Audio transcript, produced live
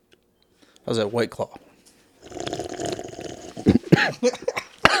How's that White Claw?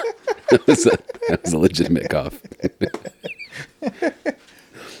 That was a legitimate cough.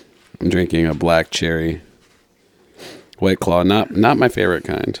 I'm drinking a black cherry White Claw. Not my favorite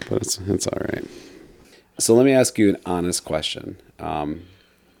kind, but it's all right. So let me ask you an honest question. And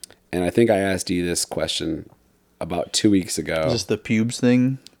I think I asked you this question about 2 weeks ago. Is this the pubes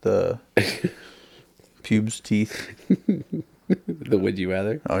thing? The pubes teeth? The would you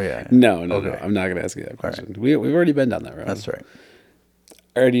rather? Oh, yeah. No. Okay. I'm not going to ask you that question. Right. We've already been down that road. That's right.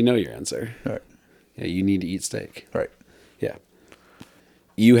 I already know your answer. All right. Yeah, you need to eat steak. Right. Yeah.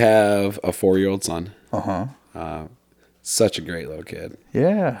 You have a 4-year-old son. Uh-huh. Such a great little kid.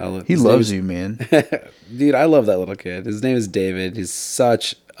 Yeah. He loves you, man. Dude, I love that little kid. His name is David. He's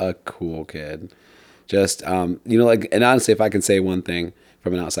such a cool kid. Just, like, and honestly, if I can say one thing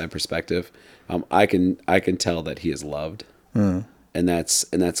from an outside perspective, I can tell that he is loved. And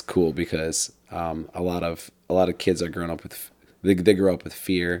that's cool because, a lot of kids are growing up with, they grow up with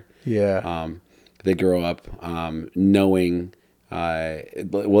fear. Yeah. They grow up, knowing,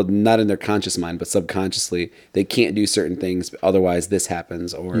 well, not in their conscious mind, but subconsciously, they can't do certain things. Otherwise this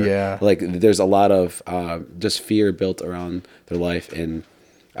happens. Or like there's a lot of, just fear built around their life. And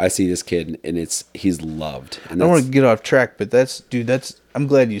I see this kid and he's loved. And I don't want to get off track, but I'm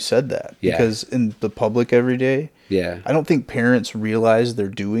glad you said that. Yeah. Because in the public every day, I don't think parents realize they're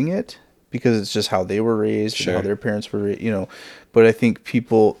doing it because it's just how they were raised and how their parents were, but I think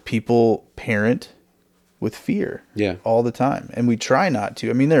people parent with fear all the time. And we try not to.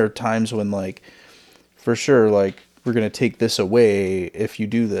 I mean, there are times when, like, for sure, like, we're going to take this away if you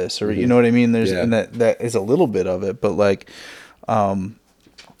do this, or you know what I mean? And that is a little bit of it, but like,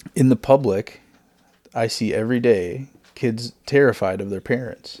 in the public, I see every day kids terrified of their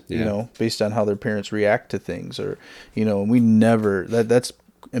parents, based on how their parents react to things, or, and we never, that's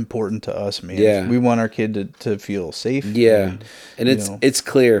important to us, man. Yeah. We want our kid to feel safe. Yeah. And it's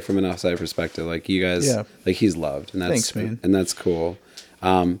clear from an outside perspective, like you guys, like he's loved, and that's, thanks, man. And that's cool.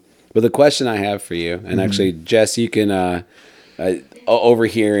 But the question I have for you, and actually, Jess, you can, over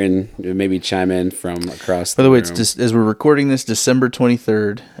here and maybe chime in from across By the way, room. it's just as we're recording this, December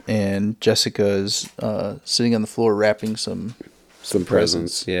 23rd, and Jessica is sitting on the floor wrapping some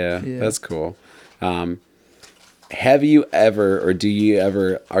presents. Yeah, that's cool. Have you ever, or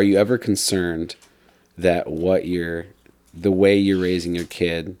are you ever concerned that the way you're raising your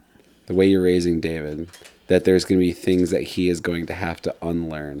kid, the way you're raising David, that there's going to be things that he is going to have to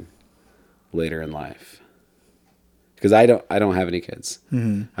unlearn later in life? Because I don't have any kids.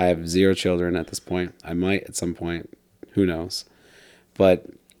 Mm-hmm. I have 0 children at this point. I might at some point. Who knows? But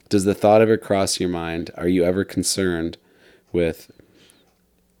does the thought ever cross your mind? Are you ever concerned with,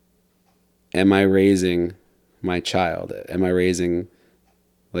 am I raising my child? Am I raising,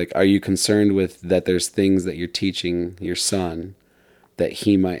 like, are you concerned with that there's things that you're teaching your son that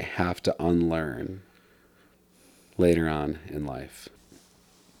he might have to unlearn later on in life?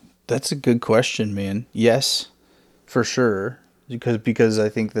 That's a good question, man. Yes. For sure, because I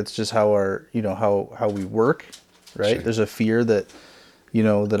think that's just how our, how we work, right? Sure. There's a fear that,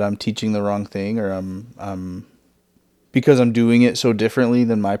 that I'm teaching the wrong thing, or I'm because I'm doing it so differently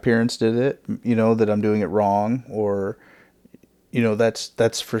than my parents did it, that I'm doing it wrong, or,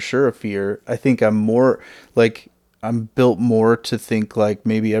 that's for sure a fear. I think I'm more like, I'm built more to think like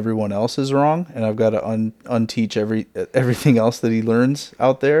maybe everyone else is wrong, and I've got to unteach everything else that he learns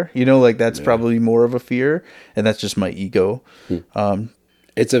out there. Like that's probably more of a fear, and that's just my ego.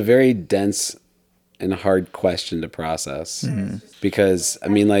 It's a very dense and hard question to process, because I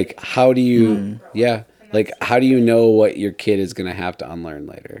mean, like, how do you, how do you know what your kid is going to have to unlearn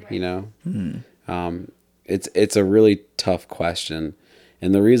later? It's a really tough question,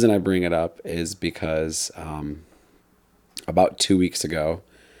 and the reason I bring it up is because, about 2 weeks ago,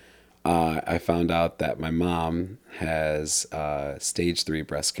 I found out that my mom has stage 3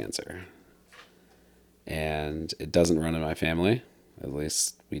 breast cancer. And it doesn't run in my family. At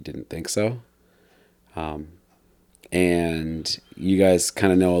least we didn't think so. And you guys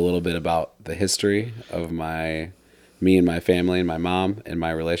kind of know a little bit about the history of me and my family and my mom and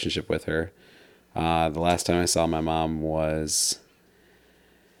my relationship with her. The last time I saw my mom was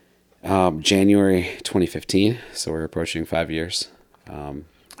January 2015, so we're approaching 5 years. I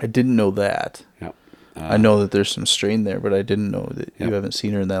didn't know that. Yeah. I know that there's some strain there, but I didn't know that you haven't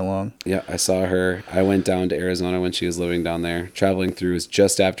seen her in that long. Yeah, I saw her. I went down to Arizona when she was living down there. Traveling through was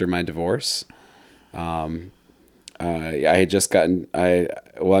just after my divorce. I had just gotten, I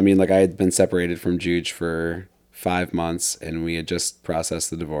had been separated from Juge for 5 months, and we had just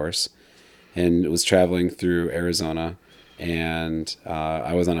processed the divorce, and was traveling through Arizona. and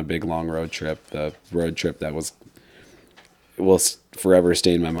I was on a big long road trip. The road trip that will forever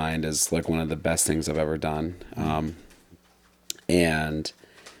stay in my mind as like one of the best things I've ever done. And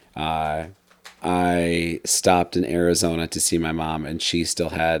I stopped in Arizona to see my mom, and she still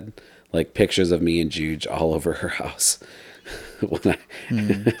had like pictures of me and Juge all over her house. When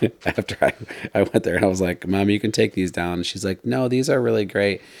after I went there, and I was like, Mom, you can take these down. And she's like, no, these are really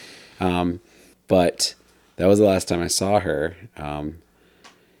great. But that was the last time I saw her.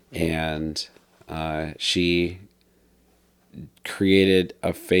 And she created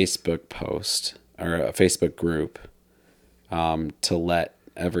a Facebook post or a Facebook group to let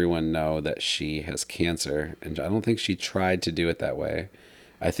everyone know that she has cancer. And I don't think she tried to do it that way.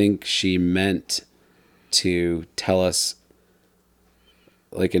 I think she meant to tell us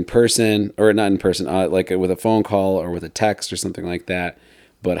like in person, or not in person, like with a phone call or with a text or something like that.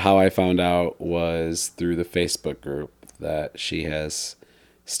 But how I found out was through the Facebook group that she has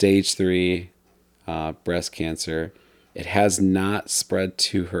stage 3 breast cancer. It has not spread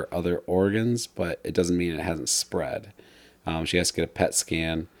to her other organs, but it doesn't mean it hasn't spread. She has to get a PET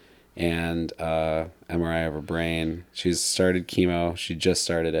scan and MRI of her brain. She's started chemo. She just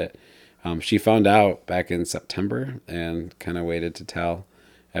started it. She found out back in September and kind of waited to tell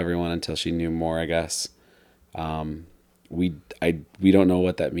everyone until she knew more, I guess. We don't know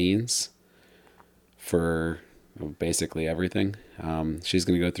what that means for basically everything. She's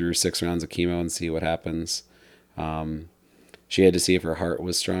going to go through 6 rounds of chemo and see what happens. She had to see if her heart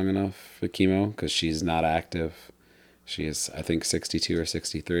was strong enough for chemo because she's not active. She is, I think, 62 or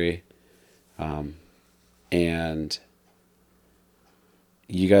 63. And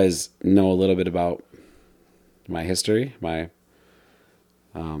you guys know a little bit about my history, my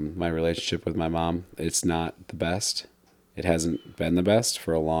relationship with my mom. It's not the best. It hasn't been the best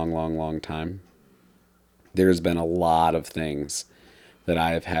for a long, long, long time. There's been a lot of things that I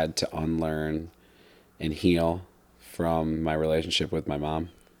have had to unlearn and heal from my relationship with my mom.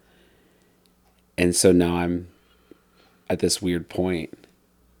 And so now I'm at this weird point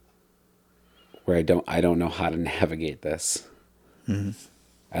where I don't know how to navigate this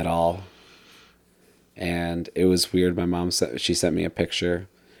at all. And it was weird. My mom she sent me a picture.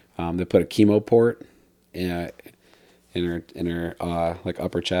 They put a chemo port in her like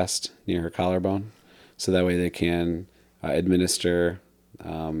upper chest near her collarbone, so that way they can administer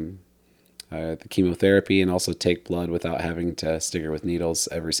the chemotherapy and also take blood without having to stick her with needles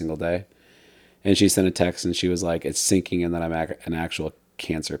every single day. And she sent a text and she was like, "It's sinking in that I'm an actual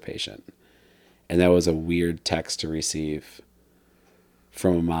cancer patient." And that was a weird text to receive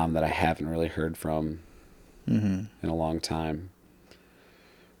from a mom that I haven't really heard from in a long time.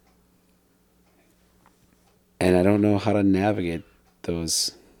 And I don't know how to navigate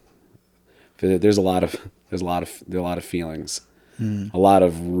those. There's a lot of feelings, a lot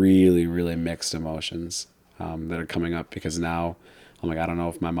of really, really mixed emotions that are coming up, because now I'm like, I don't know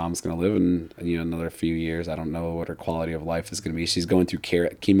if my mom's going to live in another few years. I don't know what her quality of life is going to be. She's going through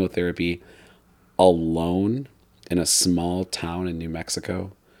chemotherapy alone in a small town in New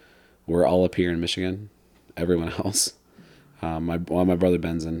Mexico. We're all up here in Michigan. Everyone else. My brother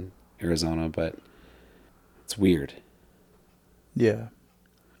Ben's in Arizona, but it's weird. Yeah.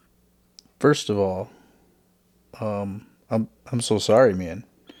 First of all, I'm so sorry, man.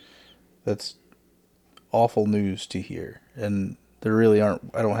 That's awful news to hear, and there really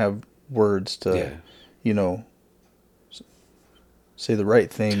aren't. I don't have words to, say the right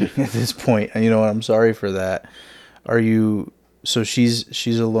thing at this point. I'm sorry for that. Are you? So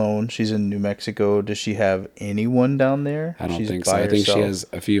she's alone. She's in New Mexico. Does she have anyone down there? I don't think so. I think she has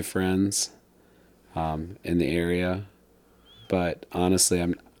a few friends in the area, but honestly,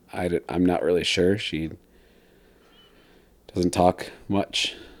 I'm not really sure. She doesn't talk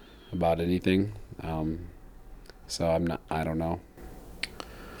much about anything, so I don't know.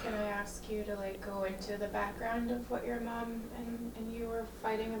 Can I ask you to go into the background of what your mom and you were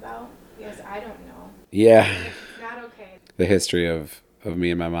fighting about? Because I don't know. Yeah. It's not okay. The history of me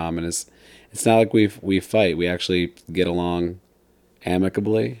and my mom, and it's not like we fight. We actually get along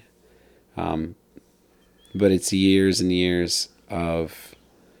amicably, but it's years and years of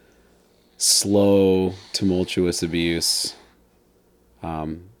slow, tumultuous abuse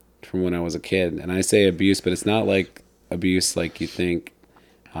from when I was a kid. And I say abuse, but it's not like abuse like you think.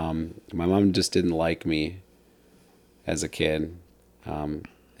 My mom just didn't like me as a kid,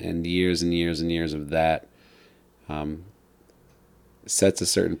 and years and years and years of that sets a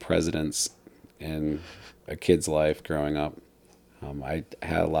certain precedence in a kid's life growing up. I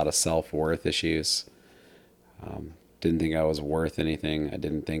had a lot of self-worth issues. Didn't think I was worth anything. I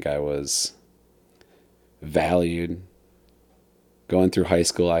didn't think I was valued. going through high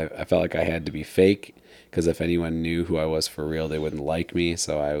school, I felt like I had to be fake, because if anyone knew who I was for real, they wouldn't like me.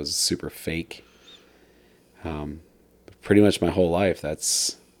 So I was super fake. Pretty much my whole life,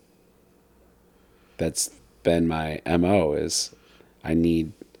 that's been my MO, is I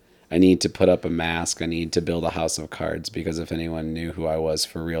need to put up a mask. I need to build a house of cards, because if anyone knew who I was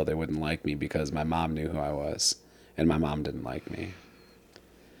for real, they wouldn't like me, because my mom knew who I was and my mom didn't like me.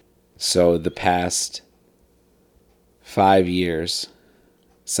 So the past 5 years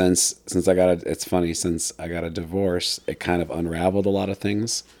since I got a divorce, it kind of unraveled a lot of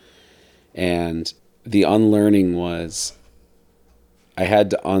things. And the unlearning was, I had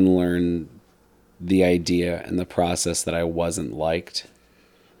to unlearn the idea and the process that I wasn't liked.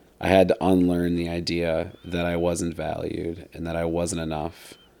 I had to unlearn the idea that I wasn't valued and that I wasn't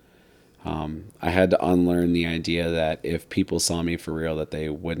enough. I had to unlearn the idea that if people saw me for real, that they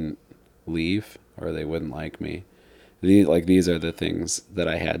wouldn't leave or they wouldn't like me. These are the things that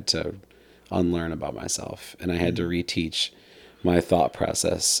I had to unlearn about myself, and I had to reteach my thought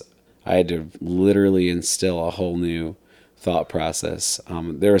process. I had to literally instill a whole new thought process.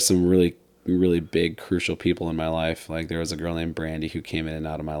 There were some really, really big, crucial people in my life. Like, there was a girl named Brandy who came in and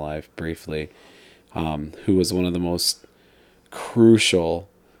out of my life briefly, who was one of the most crucial.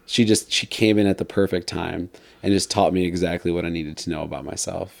 She came in at the perfect time and just taught me exactly what I needed to know about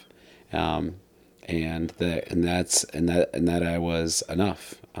myself. And that I was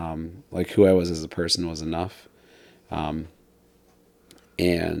enough. Like, who I was as a person was enough.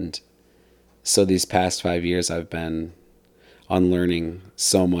 And so these past 5 years, I've been unlearning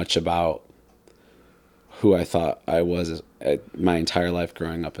so much about who I thought I was my entire life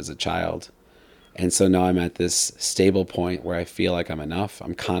growing up as a child. And so now I'm at this stable point where I feel like I'm enough.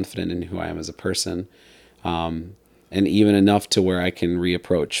 I'm confident in who I am as a person. And even enough to where I can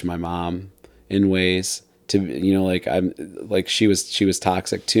reapproach my mom in ways to, she was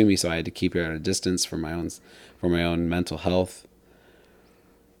toxic to me. So I had to keep her at a distance for my own mental health.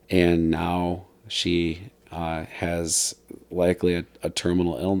 And now she has likely a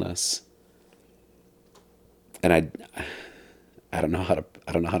terminal illness. And I don't know how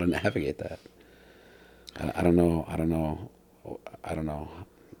to navigate that. I don't know how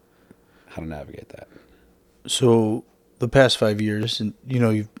to navigate that. So the past 5 years, and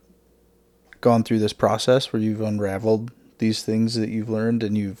you've gone through this process where you've unraveled these things that you've learned,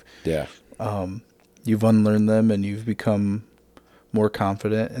 and you've unlearned them, and you've become more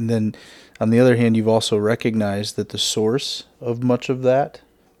confident. And then on the other hand, you've also recognized that the source of much of that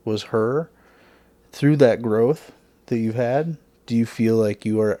was her. Through that growth that you've had, do you feel like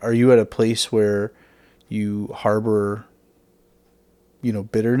are you at a place where you harbor,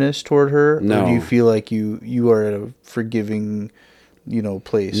 bitterness toward her? No. Or do you feel like you are at a forgiving,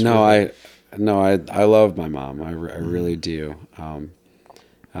 place? No, I love my mom. I really do.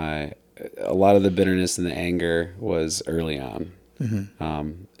 A lot of the bitterness and the anger was early on,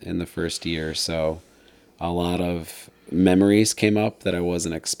 in the first year or so. A lot of memories came up that I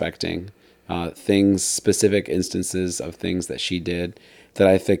wasn't expecting. Specific instances of things that she did that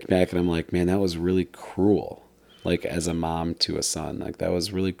I think back and I'm like, man, that was really cruel. Like, as a mom to a son, like, that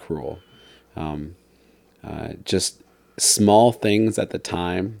was really cruel. Just small things at the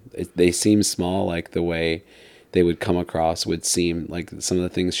time. They seem small, like the way they would come across would seem like some of the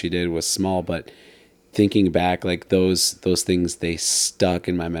things she did was small, but thinking back, like those things, they stuck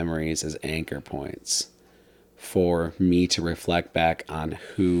in my memories as anchor points for me to reflect back on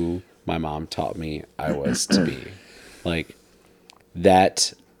who my mom taught me I was to be. Like,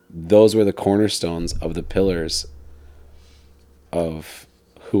 that, those were the cornerstones of the pillars of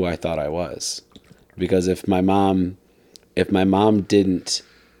who I thought I was. Because if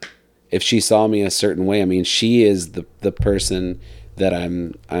she saw me a certain way, I mean, she is the person that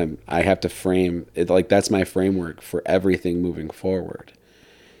I have to frame it. Like, that's my framework for everything moving forward.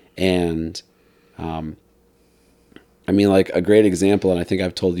 And, I mean, like, a great example, and I think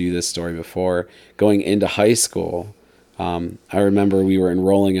I've told you this story before, going into high school, I remember we were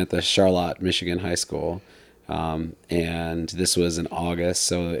enrolling at the Charlotte, Michigan high school, and this was in August,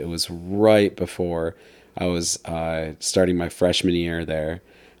 so it was right before I was starting my freshman year there,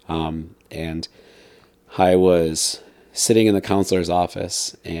 and I was sitting in the counselor's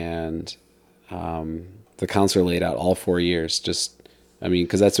office, and the counselor laid out all 4 years,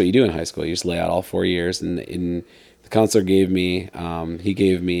 because that's what you do in high school. You just lay out all 4 years, and the counselor gave me a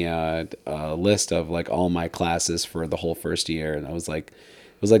list of like all my classes for the whole first year, and it was like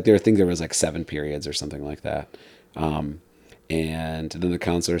there was like 7 periods or something like that. And then the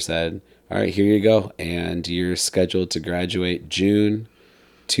counselor said, "All right, here you go, and you're scheduled to graduate June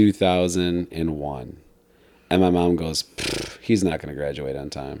 2001." And my mom goes, he's not going to graduate on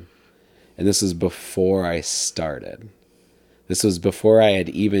time. And this was before I started. This was before I had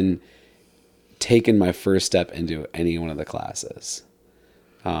even taken my first step into any one of the classes.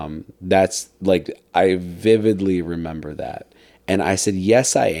 That's like, I vividly remember that. And I said,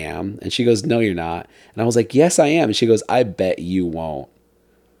 yes, I am. And she goes, no, you're not. And I was like, yes, I am. And she goes, I bet you won't.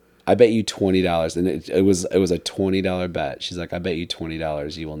 I bet you $20. And it was a $20 bet. She's like, I bet you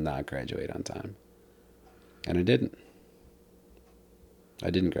 $20 you will not graduate on time. And I didn't. I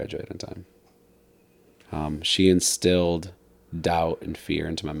didn't graduate on time. She instilled doubt and fear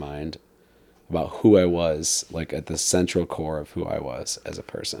into my mind about who I was, like at the central core of who I was as a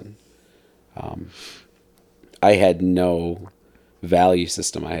person. I had no value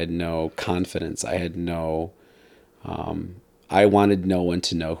system. I had no confidence. I had no, I wanted no one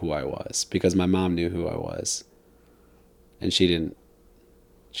to know who I was because my mom knew who I was and she didn't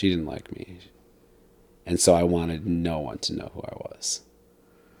like me. And so I wanted no one to know who I was.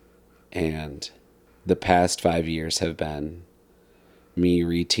 And the past 5 years have been me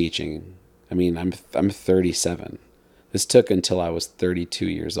reteaching. I mean, I'm 37. This took until I was 32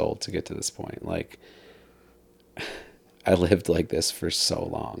 years old to get to this point. Like, I lived like this for so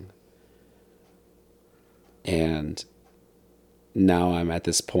long. And now I'm at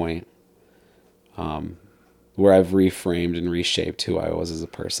this point where I've reframed and reshaped who I was as a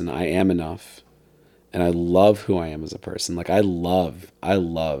person. I am enough. And I love who I am as a person. Like, I love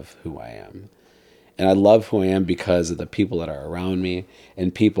who I am. And I love who I am because of the people that are around me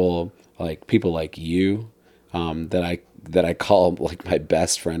and people like you, that I call like my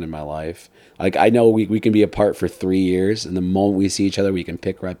best friend in my life. Like, I know we can be apart for 3 years, and the moment we see each other, we can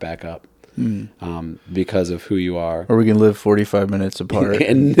pick right back up. Because of who you are. Or we can live 45 minutes apart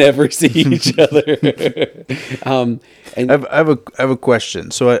and never see each other. And I have a question.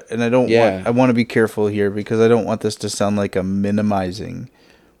 So I want to be careful here because I don't want this to sound like I'm minimizing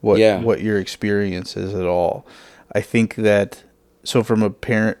what your experience is at all. I think that, so from a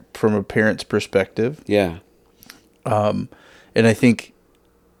parent's perspective. Yeah. And I think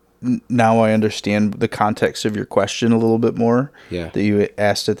now I understand the context of your question a little bit more. Yeah. That you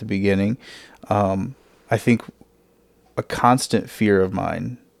asked at the beginning. I think a constant fear of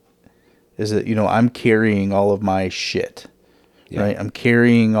mine is that, I'm carrying all of my shit, right? I'm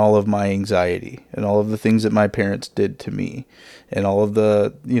carrying all of my anxiety and all of the things that my parents did to me and all of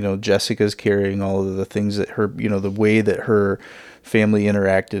the, Jessica's carrying all of the things that her, the way that her family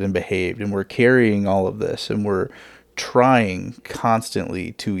interacted and behaved. And we're carrying all of this and we're trying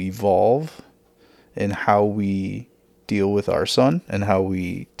constantly to evolve in how we deal with our son and how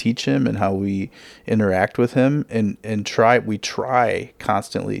we teach him and how we interact with him and we try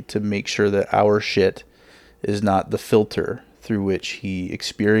constantly to make sure that our shit is not the filter through which he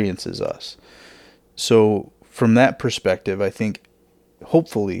experiences us. So from that perspective, I think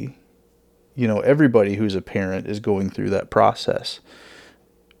hopefully, everybody who's a parent is going through that process.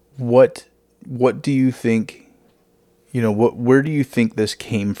 What do you think, where do you think this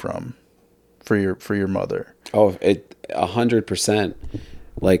came from for your mother? Oh, 100%.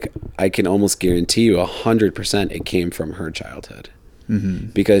 Like, I can almost guarantee you 100% it came from her childhood.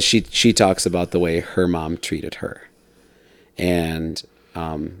 Mm-hmm. Because she talks about the way her mom treated her. And,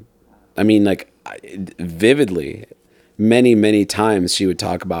 I mean, like, vividly, many, many times she would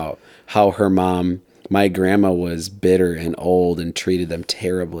talk about how her mom, my grandma, was bitter and old and treated them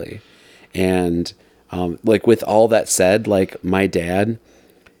terribly. And, like, with all that said, like, my dad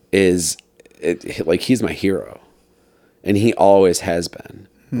is, he's my hero. And he always has been.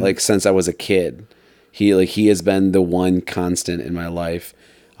 Like, since I was a kid. He has been the one constant in my life.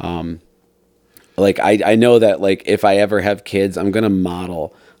 Like, I know that, like, if I ever have kids, I'm going to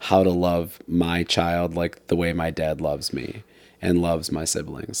model how to love my child like the way my dad loves me and loves my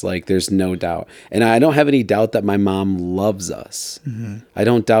siblings. Like, there's no doubt. And I don't have any doubt that my mom loves us. Mm-hmm. I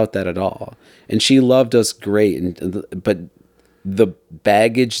don't doubt that at all. And she loved us great. But the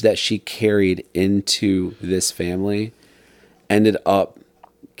baggage that she carried into this family ended up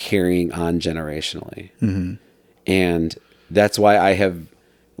carrying on generationally. Mm-hmm. And that's why I have,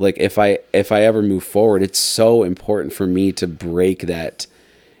 like, if I ever move forward, it's so important for me to break that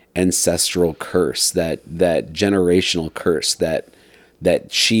ancestral curse, that generational curse that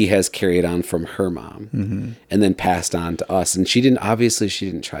she has carried on from her mom, mm-hmm. and then passed on to us. And she didn't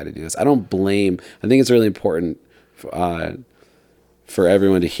try to do this. I don't blame. I think it's really important for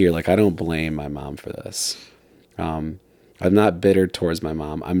everyone to hear, like, I don't blame my mom for this. I'm not bitter towards my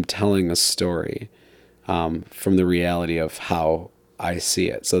mom. I'm telling a story from the reality of how I see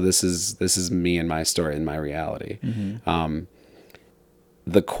it. So this is me and my story and my reality. Mm-hmm.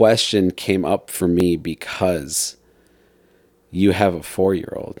 the question came up for me because you have a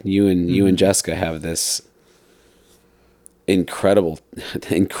 4-year-old. You and Jessica have this incredible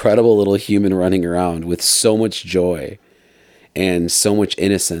little human running around with so much joy and so much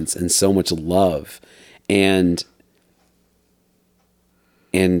innocence and so much love. And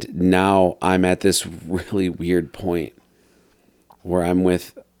now I'm at this really weird point where I'm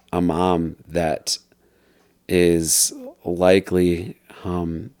with a mom that is likely,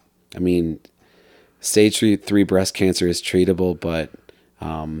 stage 3 breast cancer is treatable, but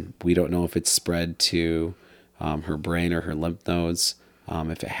we don't know if it's spread to her brain or her lymph nodes.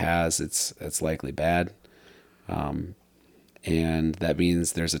 If it has, it's likely bad. And that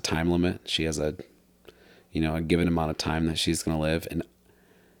means there's a time limit. She has a given amount of time that she's going to live. And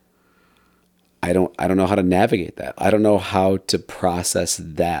I don't know how to navigate that. I don't know how to process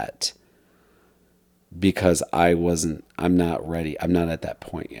that because I'm not ready. I'm not at that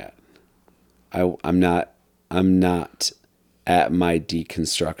point yet. I'm not at my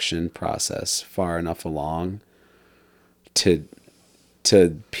deconstruction process far enough along to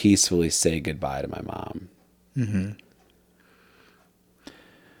peacefully say goodbye to my mom. Mm-hmm.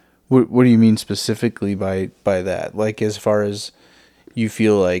 What do you mean specifically by that? Like, as far as you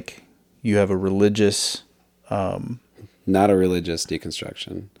feel like you have a religious... Not a religious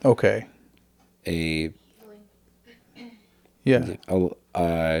deconstruction. Okay. Okay.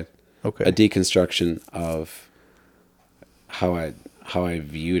 A deconstruction of how I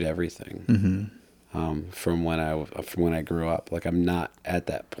viewed everything. Mm-hmm. From when I grew up. Like, I'm not at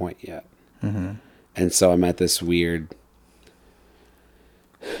that point yet. Mm-hmm. And so I'm at this weird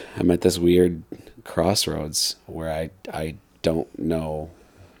crossroads where I don't know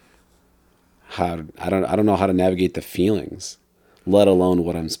I don't know how to navigate the feelings, let alone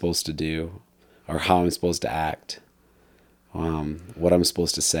what I'm supposed to do or how I'm supposed to act, what I'm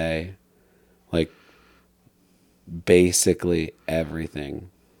supposed to say. Like, basically everything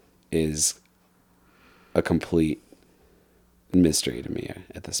is a complete mystery to me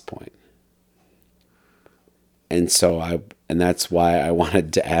at this point. And so that's why I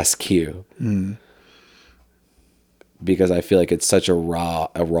wanted to ask you, because I feel like it's such a raw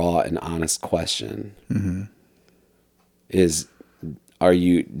and honest question. Mm-hmm. Does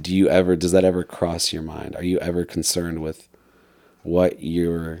that ever cross your mind? Are you ever concerned with what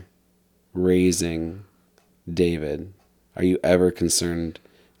you're raising David? Are you ever concerned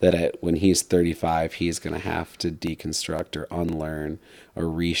that when he's 35, he's going to have to deconstruct or unlearn or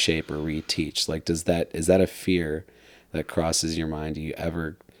reshape or reteach? Like, is that a fear that crosses your mind? Do you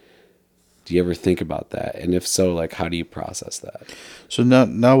ever think about that? And if so, like, how do you process that? So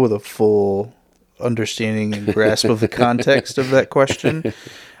now with a full understanding and grasp of the context of that question,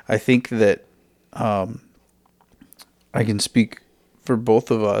 I think that I can speak for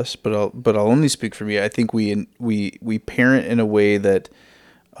both of us, but I'll only speak for me. I think we parent in a way that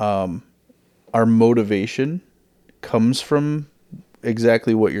our motivation comes from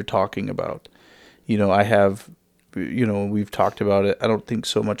exactly what you're talking about. We've talked about it. I don't think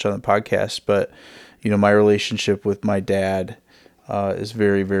so much on the podcast, but my relationship with my dad is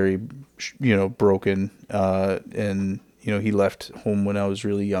very, very, broken. And he left home when I was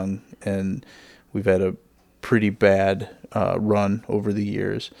really young, and we've had a pretty bad run over the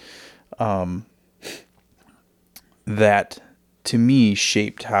years. That to me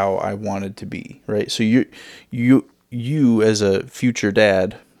shaped how I wanted to be, right? So you as a future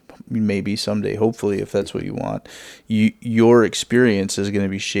dad, maybe someday, hopefully, if that's what you want, your experience is going to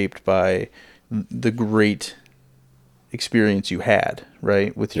be shaped by the great experience you had,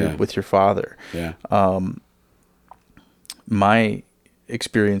 right, with your father. Yeah. My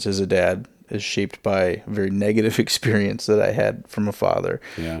experience as a dad is shaped by a very negative experience that I had from a father.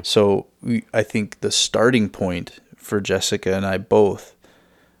 Yeah. So I think the starting point for Jessica and I both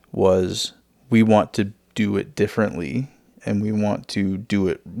was we want to do it differently. And we want to do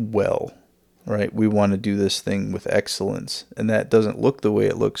it well, right? We want to do this thing with excellence. And that doesn't look the way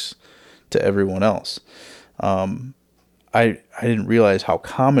it looks to everyone else. I didn't realize how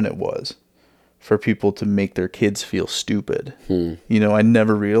common it was for people to make their kids feel stupid. I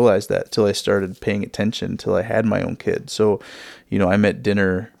never realized that till I started paying attention, till I had my own kid. So, I'm at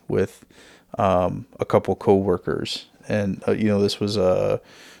dinner with a couple coworkers, and this was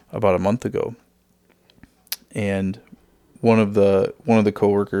about a month ago. And one of the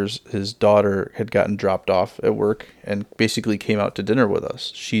coworkers, his daughter had gotten dropped off at work and basically came out to dinner with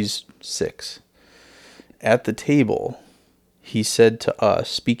us. She's 6. At the table, he said to us,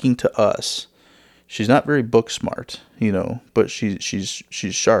 speaking to us, she's not very book smart, but she's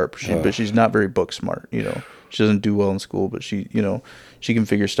sharp, but she's not very book smart, She doesn't do well in school, but she, you know, she can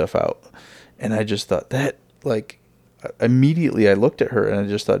figure stuff out. And I just thought that, like, immediately I looked at her and I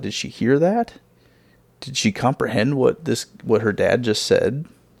just thought, did she hear that? Did she comprehend what her dad just said?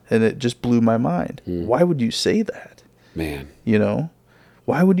 And it just blew my mind. Why would you say that? Man. You know,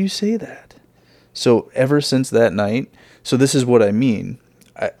 why would you say that? So ever since that night, so this is what I mean.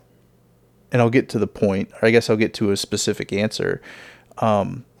 And I'll get to the point, or I guess I'll get to a specific answer.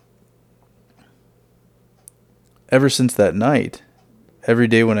 Ever since that night, every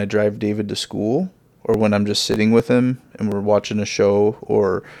day when I drive David to school, or when I'm just sitting with him and we're watching a show,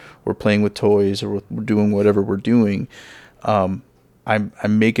 or we're playing with toys, or we're doing whatever we're doing, I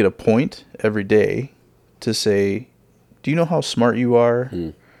make it a point every day to say, do you know how smart you are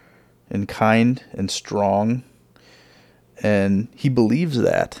and kind and strong? And he believes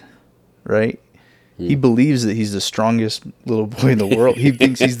that, right? He believes that he's the strongest little boy in the world. He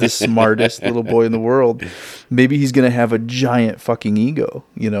thinks he's the smartest little boy in the world. Maybe he's going to have a giant fucking ego,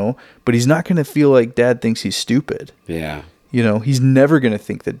 you know, but he's not going to feel like dad thinks he's stupid. Yeah. You know, he's never going to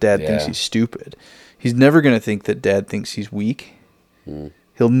think that dad thinks he's stupid. He's never going to think that dad thinks he's weak.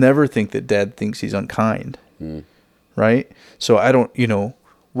 He'll never think that dad thinks he's unkind. Right? So I don't, you know,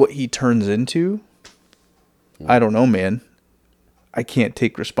 what he turns into, I don't know, man. I can't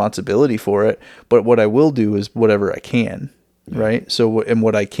take responsibility for it, but what I will do is whatever I can, right? So, and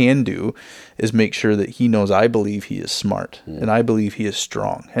what I can do is make sure that he knows I believe he is smart, and I believe he is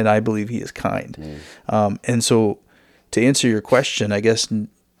strong, and I believe he is kind. And so, to answer your question, I guess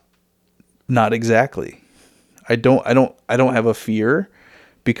not exactly. I don't have a fear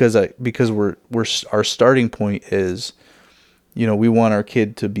because our starting point is, you know, we want our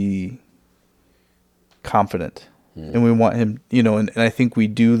kid to be confident. And we want him, you know, and I think we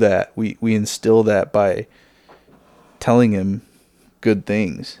do that. We instill that by telling him good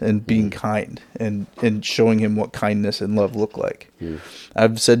things and being kind and showing him what kindness and love look like.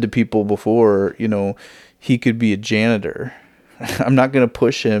 I've said to people before, you know, he could be a janitor. I'm not going to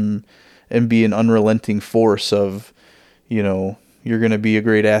push him and be an unrelenting force of, you know, you're going to be a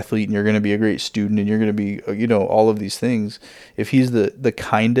great athlete and you're going to be a great student and you're going to be, you know, all of these things. If he's the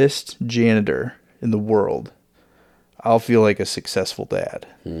kindest janitor in the world, I'll feel like a successful dad.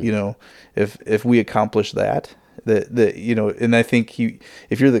 You know, if we accomplish that, you know, and I think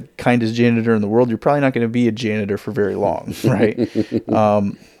if you're the kindest janitor in the world, you're probably not going to be a janitor for very long, right?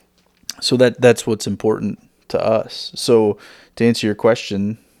 So that's what's important to us. So to answer your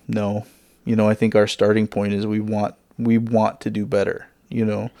question, no, you know, I think our starting point is we want to do better, you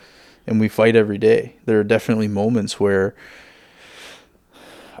know, and we fight every day. There are definitely moments where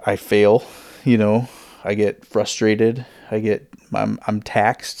I fail, you know. I get frustrated. I'm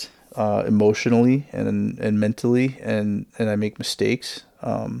taxed emotionally and mentally, and I make mistakes.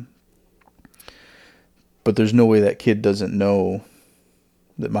 But there's no way that kid doesn't know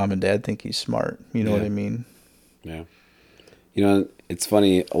that mom and dad think he's smart. You know what I mean? Yeah. You know, it's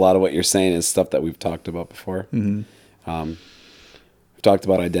funny. A lot of what you're saying is stuff that we've talked about before. We've talked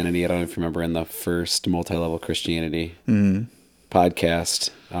about identity. I don't know if you remember in the first Multi-Level Christianity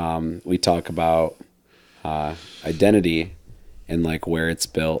podcast, we talk about identity and like where it's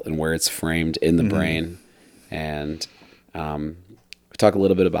built and where it's framed in the brain. And we talk a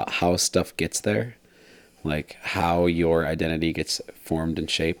little bit about how stuff gets there, like how your identity gets formed and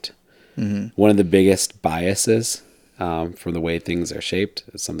shaped. One of the biggest biases for the way things are shaped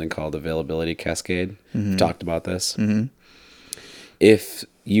is something called availability cascade. We've talked about this. If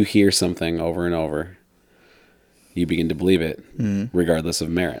you hear something over and over, you begin to believe it regardless of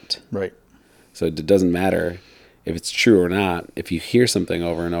merit. Right. So it doesn't matter if it's true or not. If you hear something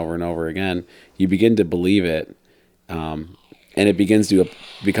over and over and over again, you begin to believe it, and it begins to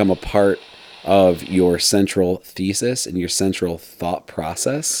become a part of your central thesis and your central thought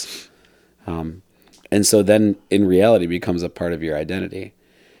process. And so then in reality becomes a part of your identity.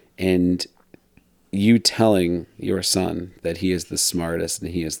 And you telling your son that he is the smartest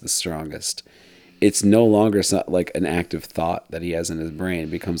and he is the strongest, it's no longer like an active thought that he has in his brain.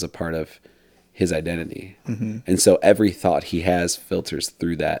 It becomes a part of his identity. And so every thought he has filters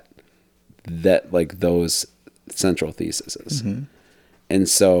through that like those central theses. And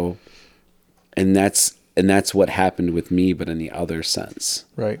so, and that's what happened with me, but in the other sense,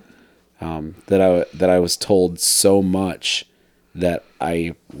 right? That I was told so much that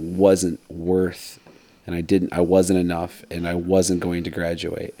I wasn't worth, and I wasn't enough, and I wasn't going to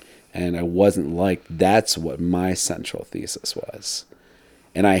graduate, and I wasn't liked. That's what my central thesis was.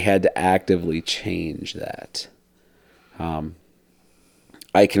 And I had to actively change that.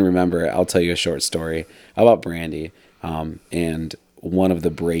 I can remember, I'll tell you a short story about Brandy. And one of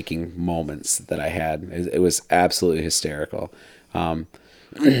the breaking moments that I had. It was absolutely hysterical.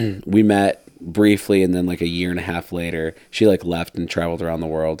 We met briefly, and then like a year and a half later, she like left and traveled around the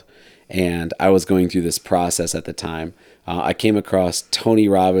world. And I was going through this process at the time. I came across Tony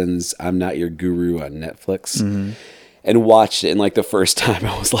Robbins' I'm Not Your Guru on Netflix, and watched it. And like the first time,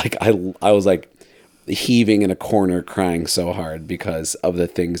 I was like heaving in a corner, crying so hard because of the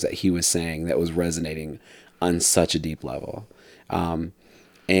things that he was saying that was resonating on such a deep level.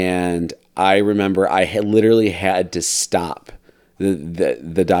 And I remember I had literally had to stop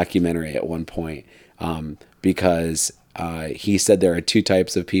the documentary at one point because he said there are two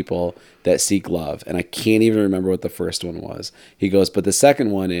types of people that seek love, and I can't even remember what the first one was. He goes, but the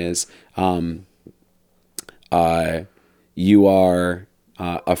second one is you are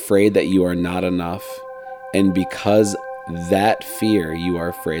afraid that you are not enough, and because that fear, you are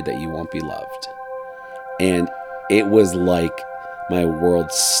afraid that you won't be loved. And it was like my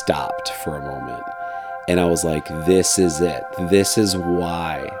world stopped for a moment. And I was like, this is it. This is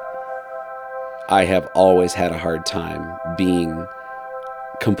why I have always had a hard time being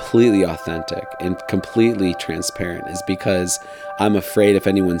completely authentic and completely transparent, is because I'm afraid if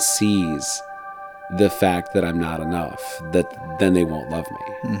anyone sees the fact that I'm not enough, that then they won't love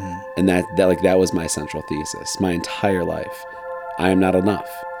me. And that was my central thesis my entire life. I am not enough.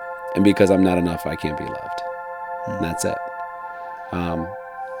 And because I'm not enough, I can't be loved. And that's it.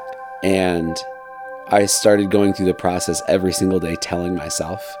 And I started going through the process every single day, telling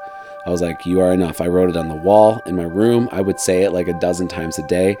myself, I was like, you are enough. I wrote it on the wall in my room. I would say it like a dozen times a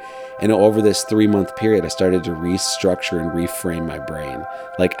day. And over this 3-month period, I started to restructure and reframe my brain,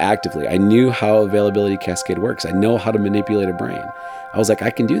 like actively. I knew how availability cascade works. I know how to manipulate a brain. I was like, I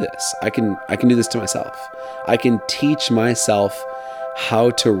can do this. I can do this to myself. I can teach myself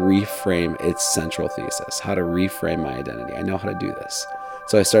how to reframe its central thesis, how to reframe my identity. I know how to do this.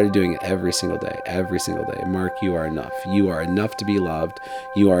 So I started doing it every single day. Mark, you are enough. You are enough to be loved.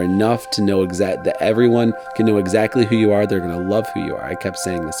 You are enough to know that everyone can know exactly who you are. They're going to love who you are. I kept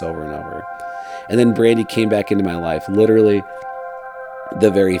saying this over and over. And then Brandy came back into my life, literally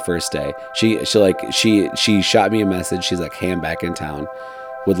the very first day. She shot me a message. She's like, hey, I'm back in town.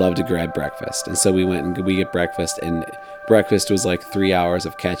 Would love to grab breakfast. And so we went and we get breakfast, and breakfast was like 3 hours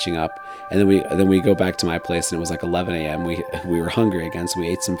of catching up. And then we go back to my place, and it was like 11 a.m. We were hungry again, so we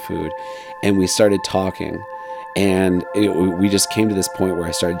ate some food, and we started talking. And we just came to this point where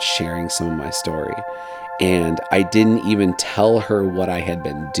I started sharing some of my story. And I didn't even tell her what I had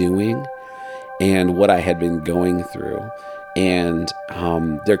been doing and what I had been going through. And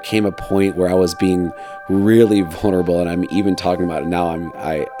there came a point where I was being really vulnerable, and I'm even talking about it now.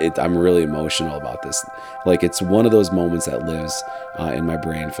 I'm really emotional about this. Like, it's one of those moments that lives in my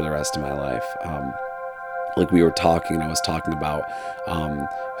brain for the rest of my life. Like, we were talking, and I was talking about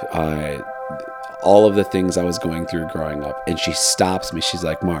all of the things I was going through growing up, and she stops me. She's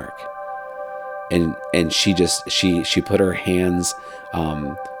like, Mark. And she put her hands,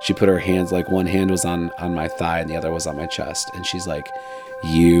 like one hand was on my thigh and the other was on my chest. And she's like,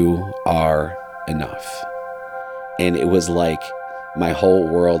 you are enough. And it was like my whole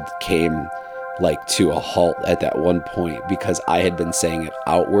world came like to a halt at that one point, because I had been saying it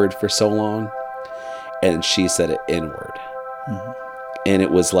outward for so long, and she said it inward. And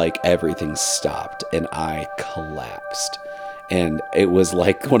it was like everything stopped and I collapsed. And it was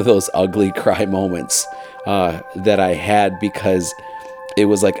like one of those ugly cry moments that I had, because it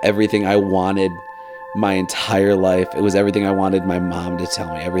was like everything I wanted my entire life. It was everything I wanted my mom to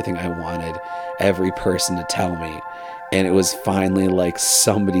tell me, everything I wanted every person to tell me. And it was finally like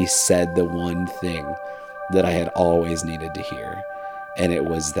somebody said the one thing that I had always needed to hear. And it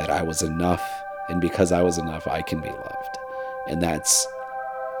was that I was enough. And because I was enough, I can be loved. And that's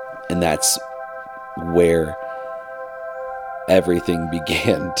where everything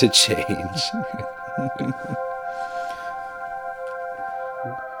began to change.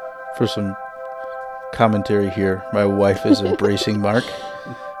 For some commentary here, my wife is embracing Mark.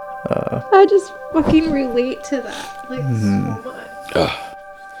 I just fucking relate to that, like, so much.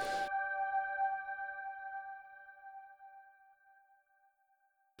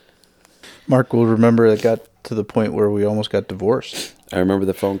 Mark will remember it got to the point where we almost got divorced. I remember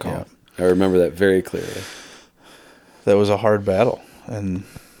the phone call. Yeah. I remember that very clearly. That was a hard battle, and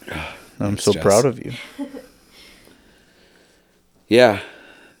I'm so proud of you. Yeah.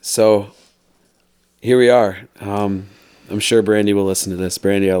 So here we are. I'm sure Brandy will listen to this.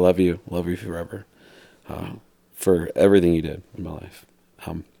 Brandy, I love you. Love you forever. For everything you did in my life.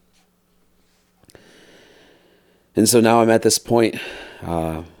 And so now I'm at this point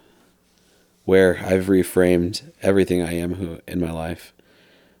where where I've reframed everything I am in my life,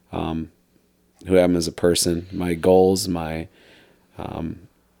 who I am as a person, my goals, my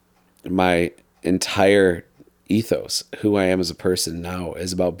entire ethos, who I am as a person now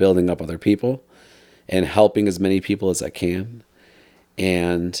is about building up other people and helping as many people as I can.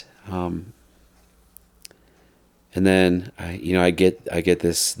 And then I get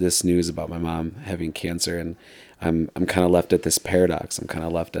this news about my mom having cancer, and I'm kind of left at this paradox. I'm kind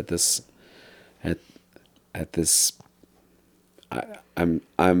of left at this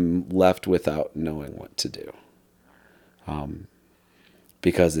I'm left without knowing what to do.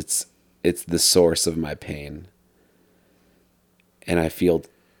 Because it's the source of my pain. And I feel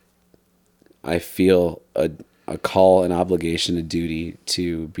a call, an obligation, a duty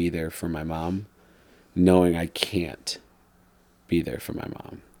to be there for my mom, knowing I can't be there for my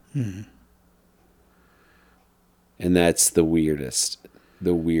mom. Mm-hmm. And that's the weirdest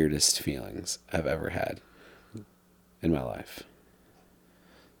feelings I've ever had in my life.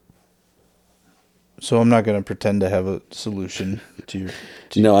 So I'm not going to pretend to have a solution to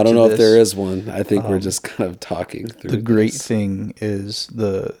No, I don't know if there is one. I think we're just kind of talking through. The great thing is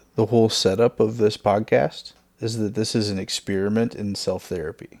the whole setup of this podcast is that this is an experiment in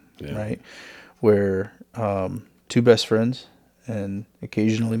self-therapy, right? Where two best friends and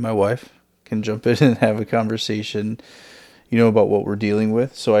occasionally my wife can jump in and have a conversation, about what we're dealing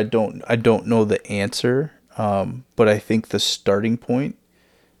with. So I don't know the answer, but I think the starting point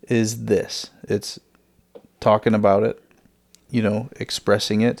is this. It's talking about it,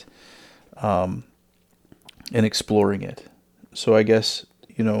 expressing it, and exploring it. So I guess,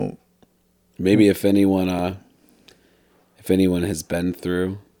 maybe if anyone has been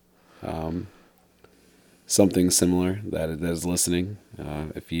through something similar that is listening,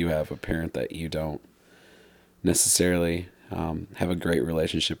 if you have a parent that you don't necessarily have a great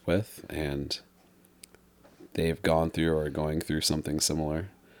relationship with, and they've gone through or are going through something similar,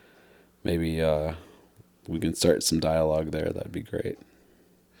 maybe we can start some dialogue there. That'd be great.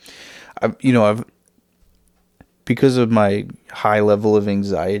 I've because of my high level of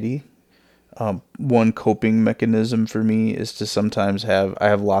anxiety, one coping mechanism for me is to sometimes I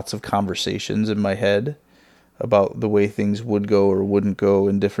have lots of conversations in my head about the way things would go or wouldn't go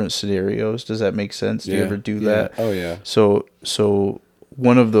in different scenarios. Does that make sense? Do you ever do that? Oh yeah. So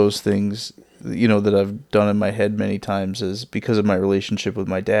one of those things, that I've done in my head many times is because of my relationship with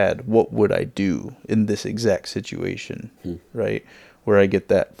my dad, what would I do in this exact situation, right? Where I get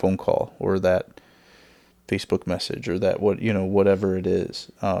that phone call or that Facebook message or that whatever it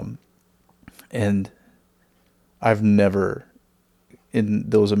is. And I've never, in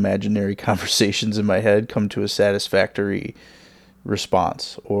those imaginary conversations in my head, come to a satisfactory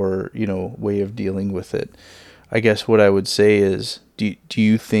response or, way of dealing with it. I guess what I would say is, do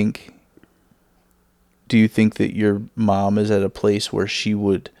you think that your mom is at a place where she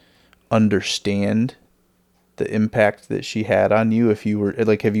would understand the impact that she had on you if you were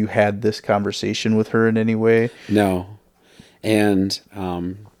like, have you had this conversation with her in any way? No. And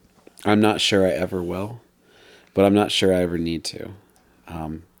I'm not sure I ever will, but I'm not sure I ever need to.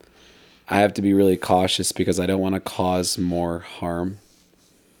 I have to be really cautious because I don't want to cause more harm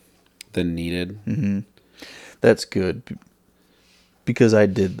than needed. Mm-hmm. That's good, because I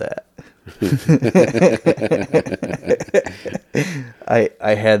did that.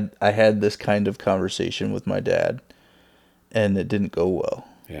 I had this kind of conversation with my dad, and it didn't go well.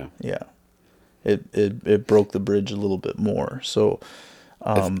 Yeah. It broke the bridge a little bit more. So,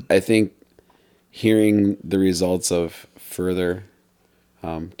 I think hearing the results of further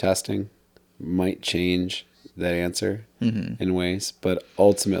testing might change that answer in ways, but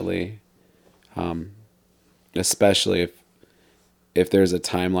ultimately, especially if there's a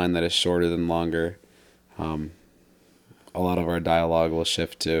timeline that is shorter than longer, a lot of our dialogue will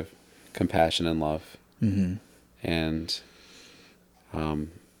shift to compassion and love. Mm-hmm. And,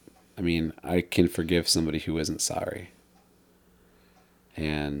 I can forgive somebody who isn't sorry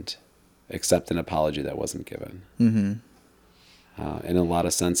and accept an apology that wasn't given. Mm-hmm. In a lot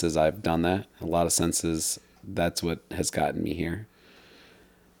of senses, I've done that. In a lot of senses, that's what has gotten me here.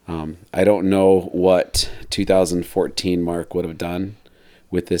 I don't know what 2014 Mark would have done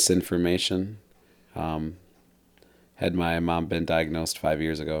with this information. Had my mom been diagnosed 5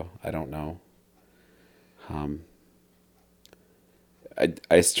 years ago, I don't know.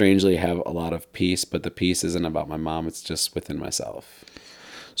 I strangely have a lot of peace, but the peace isn't about my mom. It's just within myself.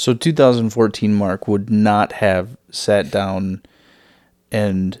 So 2014 Mark would not have sat down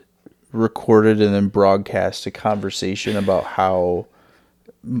and recorded and then broadcast a conversation about how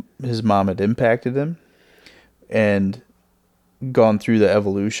his mom had impacted him and gone through the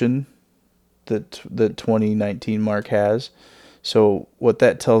evolution that 2019 Mark has. So what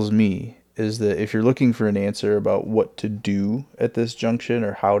that tells me is that if you're looking for an answer about what to do at this junction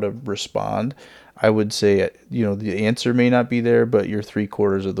or how to respond, I would say, the answer may not be there, but you're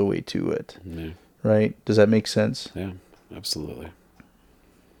 3/4 of the way to it. Yeah. Right? Does that make sense? Yeah, absolutely.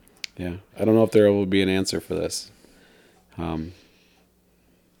 Yeah. I don't know if there will be an answer for this.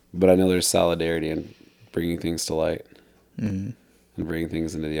 But I know there's solidarity in bringing things to light and bringing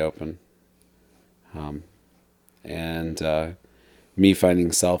things into the open. And me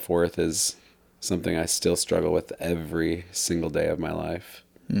finding self-worth is something I still struggle with every single day of my life.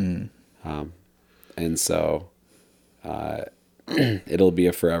 And so it'll be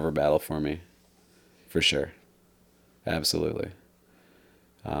a forever battle for me, for sure. Absolutely.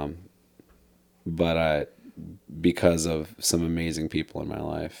 But because of some amazing people in my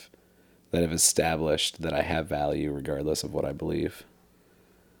life that have established that I have value regardless of what I believe,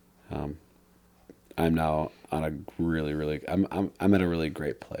 I'm now on a really, really, I'm at a really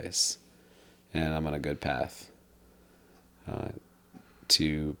great place, and I'm on a good path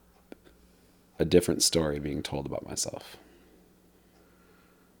to a different story being told about myself.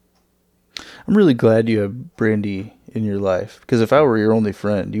 I'm really glad you have Brandy in your life, because if I were your only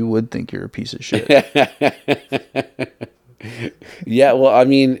friend, you would think you're a piece of shit. Yeah, well, I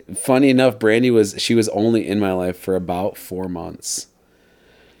mean, funny enough, Brandy she was only in my life for about 4 months.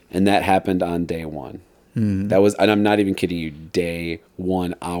 And that happened on day 1. That was, and I'm not even kidding you, day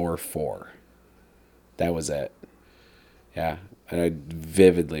 1, hour 4. That was it. Yeah, and I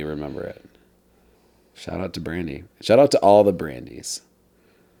vividly remember it. Shout out to Brandy. Shout out to all the Brandys.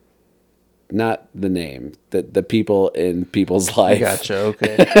 Not the name, the people in people's life. Gotcha.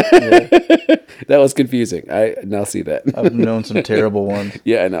 Okay. Yeah. That was confusing. I now see that. I've known some terrible ones.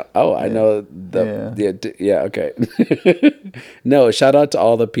 Yeah, I know. Oh, I know. Yeah. Okay. No, shout out to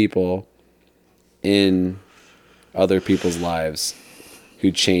all the people in other people's lives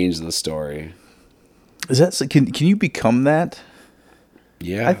who changed the story. Is that can you become that?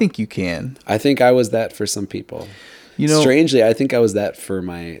 Yeah, I think you can. I think I was that for some people. Strangely, I think I was that for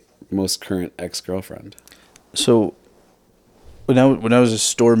my most current ex-girlfriend. So when I was a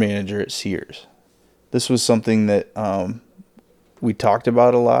store manager at Sears, this was something that we talked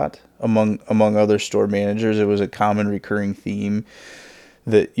about a lot among other store managers. It was a common recurring theme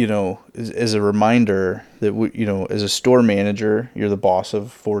that, as a reminder that as a store manager, you're the boss of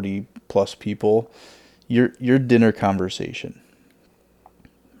 40 plus people. Your dinner conversation,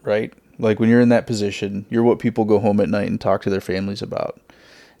 right? Like when you're in that position, you're what people go home at night and talk to their families about.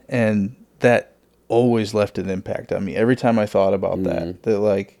 And that always left an impact on me. Every time I thought about that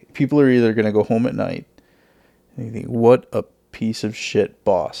like people are either going to go home at night and you think, what a piece of shit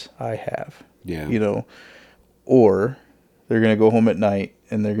boss I have. Yeah. Or they're going to go home at night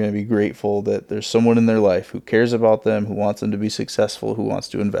and they're going to be grateful that there's someone in their life who cares about them, who wants them to be successful, who wants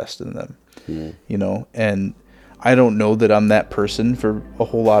to invest in them. And I don't know that I'm that person for a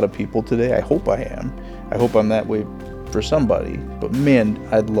whole lot of people today. I hope I am. I hope I'm that way for somebody, but man,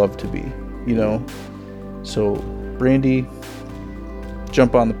 I'd love to be, So, Brandy,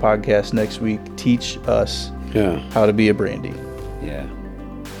 jump on the podcast next week. Teach us how to be a Brandy. Yeah.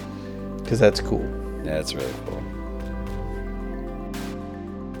 Because that's cool. Yeah, that's really cool.